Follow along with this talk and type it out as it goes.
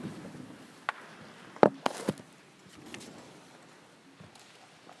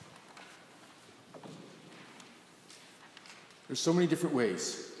There's so many different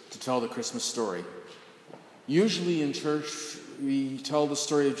ways to tell the Christmas story. Usually in church, we tell the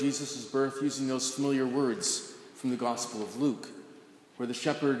story of Jesus' birth using those familiar words from the Gospel of Luke, where the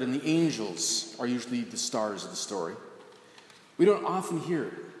shepherd and the angels are usually the stars of the story. We don't often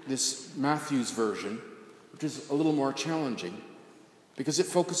hear this Matthew's version, which is a little more challenging, because it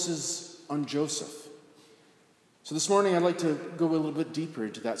focuses on Joseph. So this morning I'd like to go a little bit deeper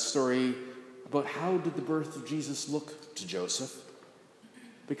into that story about how did the birth of Jesus look to Joseph.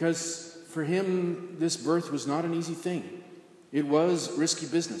 Because for him, this birth was not an easy thing. It was risky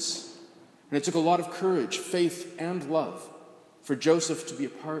business. And it took a lot of courage, faith, and love for Joseph to be a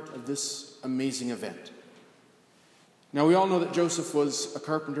part of this amazing event. Now we all know that Joseph was a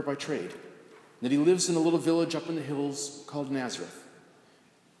carpenter by trade, that he lives in a little village up in the hills called Nazareth.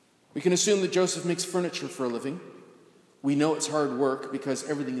 We can assume that Joseph makes furniture for a living. We know it's hard work because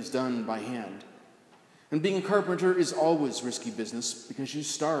everything is done by hand. And being a carpenter is always risky business because you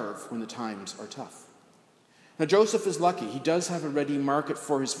starve when the times are tough. Now Joseph is lucky. He does have a ready market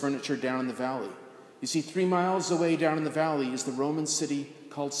for his furniture down in the valley. You see, 3 miles away down in the valley is the Roman city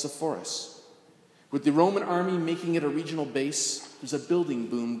called Sepphoris. With the Roman army making it a regional base, there's a building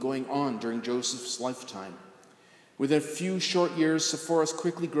boom going on during Joseph's lifetime. Within a few short years, Sepphoris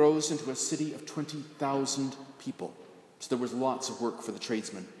quickly grows into a city of 20,000 people. So there was lots of work for the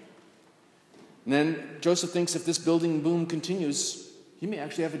tradesmen. And then Joseph thinks if this building boom continues, he may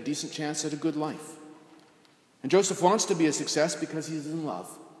actually have a decent chance at a good life. And Joseph wants to be a success because he's in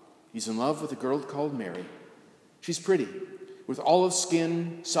love. He's in love with a girl called Mary. She's pretty, with olive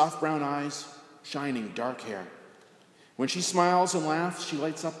skin, soft brown eyes, shining dark hair. When she smiles and laughs, she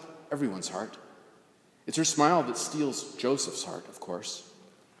lights up everyone's heart. It's her smile that steals Joseph's heart, of course.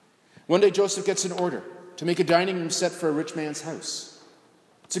 One day Joseph gets an order to make a dining room set for a rich man's house.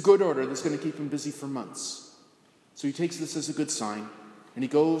 It's a good order that's going to keep him busy for months. So he takes this as a good sign, and he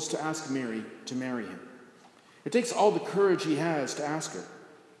goes to ask Mary to marry him. It takes all the courage he has to ask her,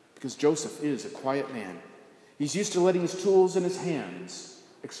 because Joseph is a quiet man. He's used to letting his tools in his hands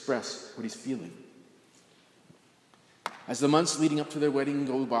express what he's feeling. As the months leading up to their wedding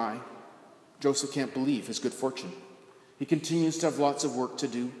go by, Joseph can't believe his good fortune. He continues to have lots of work to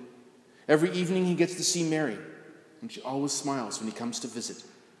do. Every evening he gets to see Mary, and she always smiles when he comes to visit.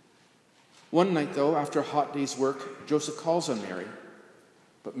 One night, though, after a hot day's work, Joseph calls on Mary,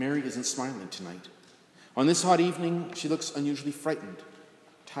 but Mary isn't smiling tonight. On this hot evening, she looks unusually frightened,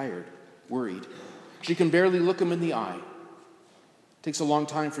 tired, worried. She can barely look him in the eye. It takes a long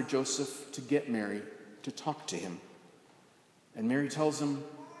time for Joseph to get Mary to talk to him. And Mary tells him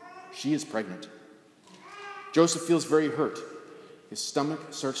she is pregnant. Joseph feels very hurt. His stomach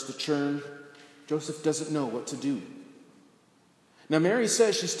starts to churn. Joseph doesn't know what to do. Now Mary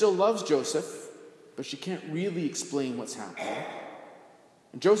says she still loves Joseph, but she can't really explain what's happening.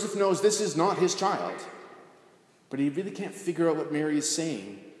 And Joseph knows this is not his child, but he really can't figure out what Mary is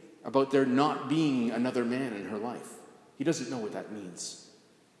saying about there not being another man in her life. He doesn't know what that means.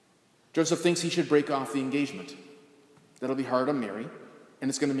 Joseph thinks he should break off the engagement. That'll be hard on Mary, and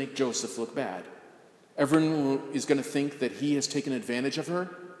it's going to make Joseph look bad. Everyone is going to think that he has taken advantage of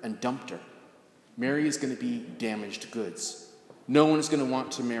her and dumped her. Mary is going to be damaged goods. No one is going to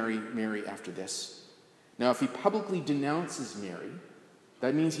want to marry Mary after this. Now, if he publicly denounces Mary,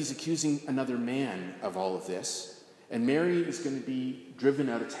 that means he's accusing another man of all of this, and Mary is going to be driven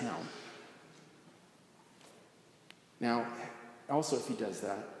out of town. Now, also if he does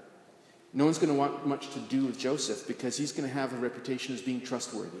that, no one's going to want much to do with Joseph because he's going to have a reputation as being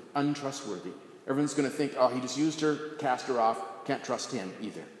untrustworthy. Everyone's going to think, oh, he just used her, cast her off, can't trust him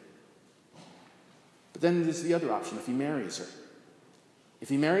either. But then there's the other option, if he marries her. If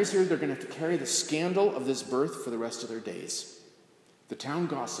he marries her, they're going to have to carry the scandal of this birth for the rest of their days. The town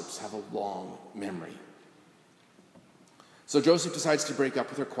gossips have a long memory. So Joseph decides to break up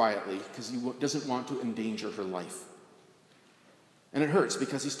with her quietly because he doesn't want to endanger her life. And it hurts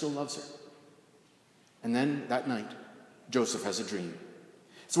because he still loves her. And then that night, Joseph has a dream.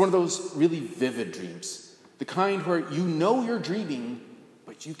 It's one of those really vivid dreams, the kind where you know you're dreaming,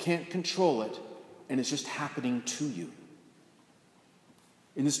 but you can't control it, and it's just happening to you.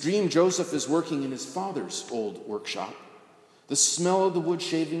 In this dream, Joseph is working in his father's old workshop. The smell of the wood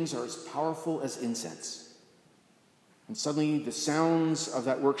shavings are as powerful as incense. And suddenly the sounds of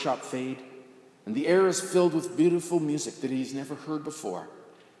that workshop fade, and the air is filled with beautiful music that he's never heard before.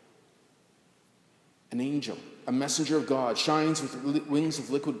 An angel, a messenger of God, shines with wings of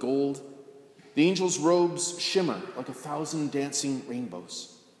liquid gold. The angel's robes shimmer like 1,000 dancing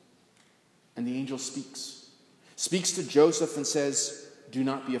rainbows. And the angel speaks to Joseph and says, "Do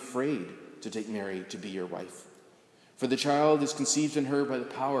not be afraid to take Mary to be your wife. For the child is conceived in her by the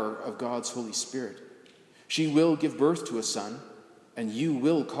power of God's Holy Spirit. She will give birth to a son, and you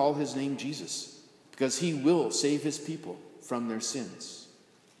will call his name Jesus, because he will save his people from their sins.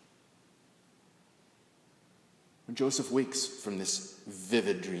 When Joseph wakes from this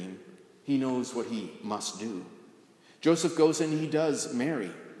vivid dream, he knows what he must do. Joseph goes and he does marry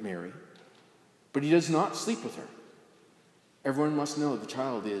Mary, but he does not sleep with her. Everyone must know the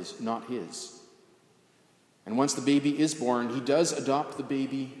child is not his. And once the baby is born, he does adopt the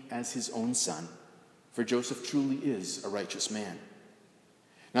baby as his own son, for Joseph truly is a righteous man.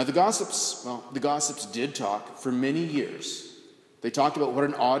 Now the gossips did talk for many years. They talked about what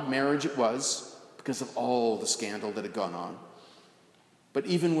an odd marriage it was because of all the scandal that had gone on. But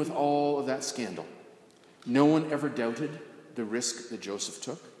even with all of that scandal, no one ever doubted the risk that Joseph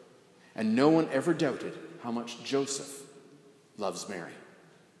took, and no one ever doubted how much Joseph loves Mary.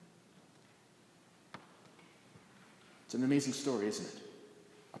 It's an amazing story, isn't it?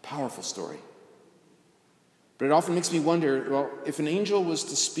 A powerful story. But it often makes me wonder, well, if an angel was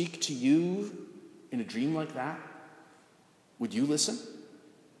to speak to you in a dream like that, would you listen?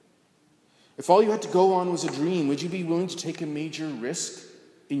 If all you had to go on was a dream, would you be willing to take a major risk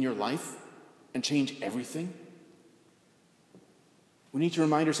in your life and change everything? We need to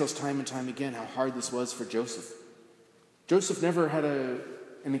remind ourselves time and time again how hard this was for Joseph. Joseph never had an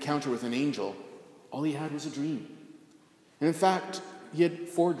encounter with an angel. All he had was a dream. And in fact, he had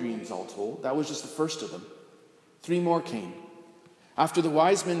 4 dreams all told. That was just the first of them. 3 more came. After the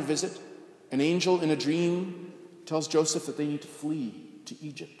wise men visit, an angel in a dream tells Joseph that they need to flee to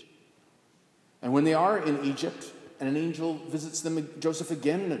Egypt. And when they are in Egypt, and an angel visits Joseph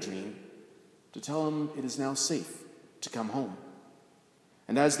again in a dream to tell him it is now safe to come home.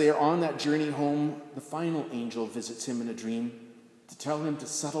 And as they are on that journey home, the final angel visits him in a dream to tell him to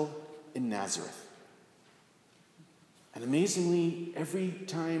settle in Nazareth. And amazingly, every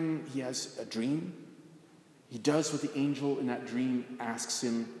time he has a dream, he does what the angel in that dream asks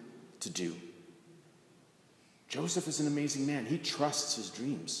him to do. Joseph is an amazing man. He trusts his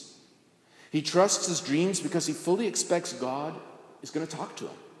dreams. He trusts his dreams because he fully expects God is going to talk to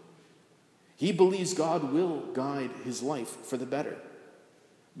him. He believes God will guide his life for the better.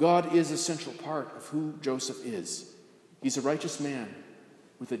 God is a central part of who Joseph is. He's a righteous man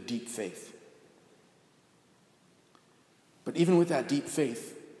with a deep faith. But even with that deep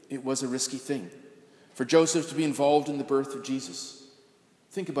faith, it was a risky thing for Joseph to be involved in the birth of Jesus.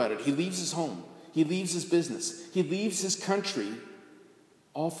 Think about it. He leaves his home. He leaves his business. He leaves his country,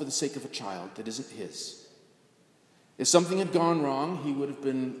 all for the sake of a child that isn't his. If something had gone wrong, he would have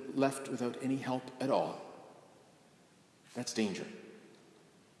been left without any help at all. That's danger.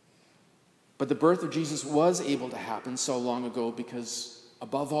 But the birth of Jesus was able to happen so long ago because,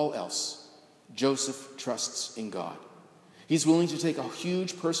 above all else, Joseph trusts in God. He's willing to take a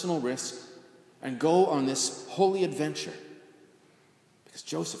huge personal risk and go on this holy adventure because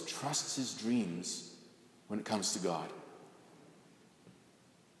Joseph trusts his dreams when it comes to God.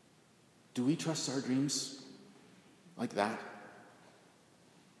 Do we trust our dreams like that?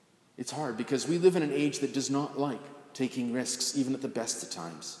 It's hard because we live in an age that does not like taking risks, even at the best of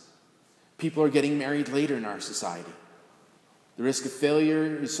times. People are getting married later in our society. The risk of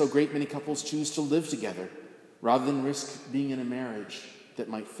failure is so great many couples choose to live together rather than risk being in a marriage that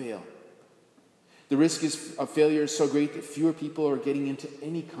might fail. The risk of failure is so great that fewer people are getting into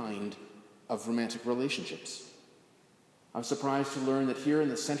any kind of romantic relationships. I was surprised to learn that here in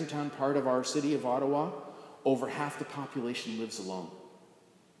the Centertown part of our city of Ottawa, over half the population lives alone.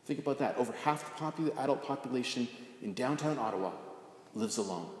 Think about that. Over half the adult population in downtown Ottawa lives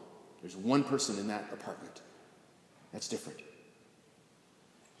alone. There's one person in that apartment. That's different.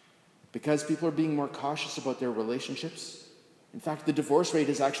 Because people are being more cautious about their relationships. In fact, the divorce rate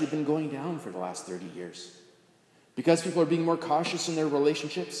has actually been going down for the last 30 years. Because people are being more cautious in their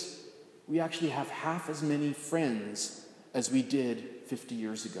relationships, we actually have half as many friends as we did 50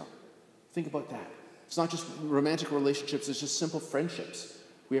 years ago. Think about that. It's not just romantic relationships, it's just simple friendships.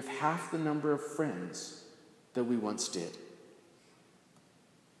 We have half the number of friends that we once did.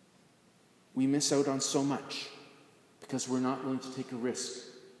 We miss out on so much because we're not willing to take a risk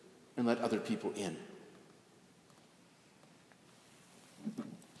and let other people in.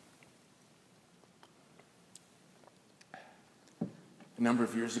 A number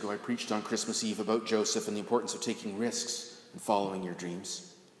of years ago, I preached on Christmas Eve about Joseph and the importance of taking risks and following your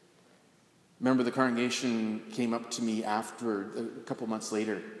dreams. Remember, the congregation came up to me after, a couple months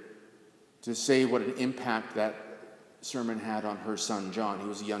later, to say what an impact that sermon had on her son, John. He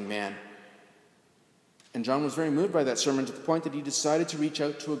was a young man. And John was very moved by that sermon to the point that he decided to reach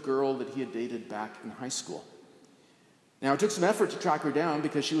out to a girl that he had dated back in high school. Now, it took some effort to track her down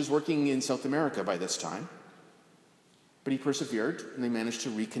because she was working in South America by this time. But he persevered, and they managed to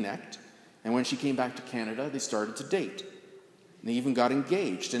reconnect. And when she came back to Canada, they started to date. And they even got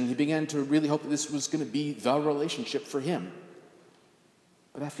engaged, and he began to really hope that this was going to be the relationship for him.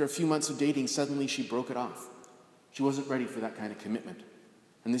 But after a few months of dating, suddenly she broke it off. She wasn't ready for that kind of commitment.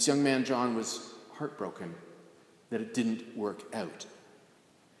 And this young man, John, was heartbroken that it didn't work out.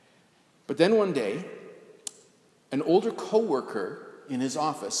 But then one day, an older co-worker in his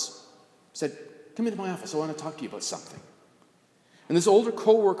office said, "Come into my office, I want to talk to you about something." And this older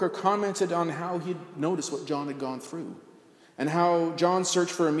co-worker commented on how he'd noticed what John had gone through, and how John's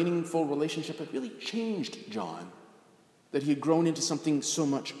search for a meaningful relationship had really changed John, that he had grown into something so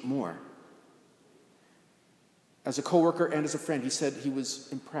much more. As a co-worker and as a friend, he said he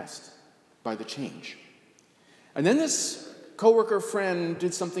was impressed by the change. And then this co-worker friend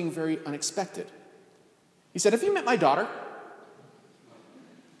did something very unexpected. He said, "Have you met my daughter?"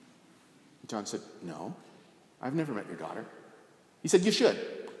 John said, "No, I've never met your daughter." He said, "You should.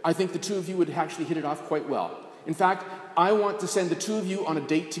 I think the two of you would actually hit it off quite well. In fact, I want to send the two of you on a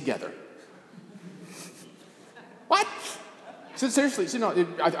date together." What? He said, "Seriously, so no,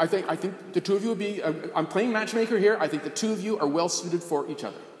 I think the two of you would be, I'm playing matchmaker here, I think the two of you are well suited for each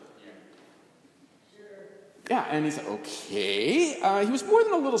other." Yeah, and he said, "Okay." He was more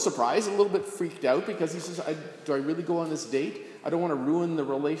than a little surprised, a little bit freaked out, because he says, "Do I really go on this date? I don't want to ruin the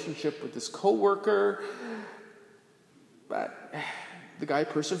relationship with this coworker." But the guy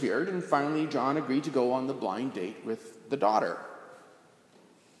persevered, and finally John agreed to go on the blind date with the daughter.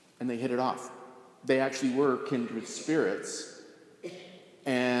 And they hit it off. They actually were kindred spirits.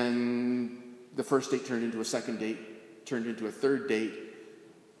 And the first date turned into a second date, turned into a third date,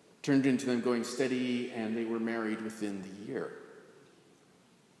 turned into them going steady, and they were married within the year.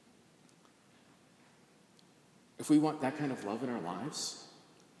 If we want that kind of love in our lives,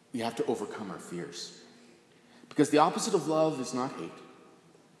 we have to overcome our fears. Because the opposite of love is not hate.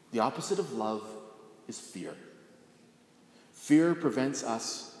 The opposite of love is fear. Fear prevents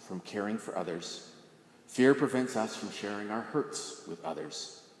us from caring for others. Fear prevents us from sharing our hurts with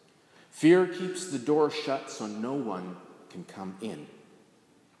others. Fear keeps the door shut so no one can come in.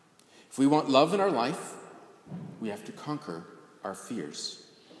 If we want love in our life, we have to conquer our fears.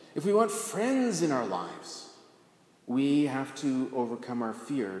 If we want friends in our lives, we have to overcome our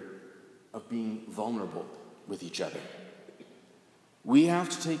fear of being vulnerable with each other. We have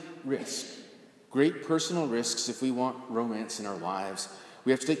to take risks, great personal risks if we want romance in our lives.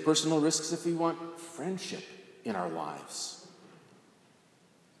 We have to take personal risks if we want friendship in our lives.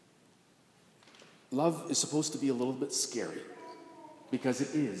 Love is supposed to be a little bit scary because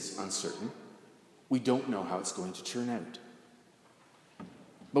it is uncertain. We don't know how it's going to turn out.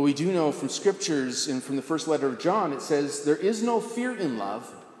 But we do know from scriptures and from the first letter of John, it says, "There is no fear in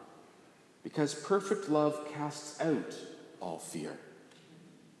love, because perfect love casts out all fear."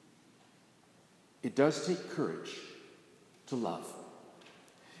 It does take courage to love.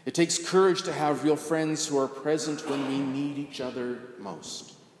 It takes courage to have real friends who are present when we need each other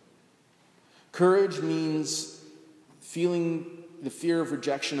most. Courage means feeling the fear of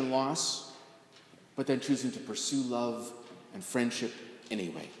rejection and loss, but then choosing to pursue love and friendship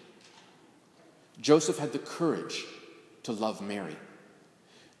anyway. Joseph had the courage to love Mary.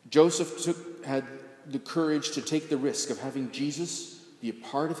 Joseph had the courage to take the risk of having Jesus be a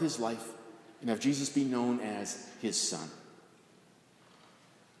part of his life and have Jesus be known as his son.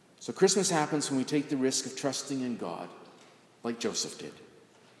 So Christmas happens when we take the risk of trusting in God, like Joseph did.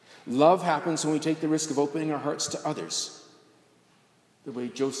 Love happens when we take the risk of opening our hearts to others, the way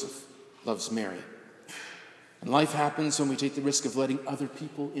Joseph loves Mary. And life happens when we take the risk of letting other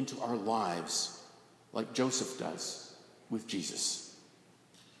people into our lives, like Joseph does with Jesus.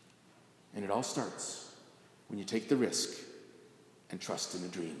 And it all starts when you take the risk and trust in a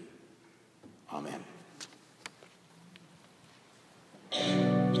dream. Amen.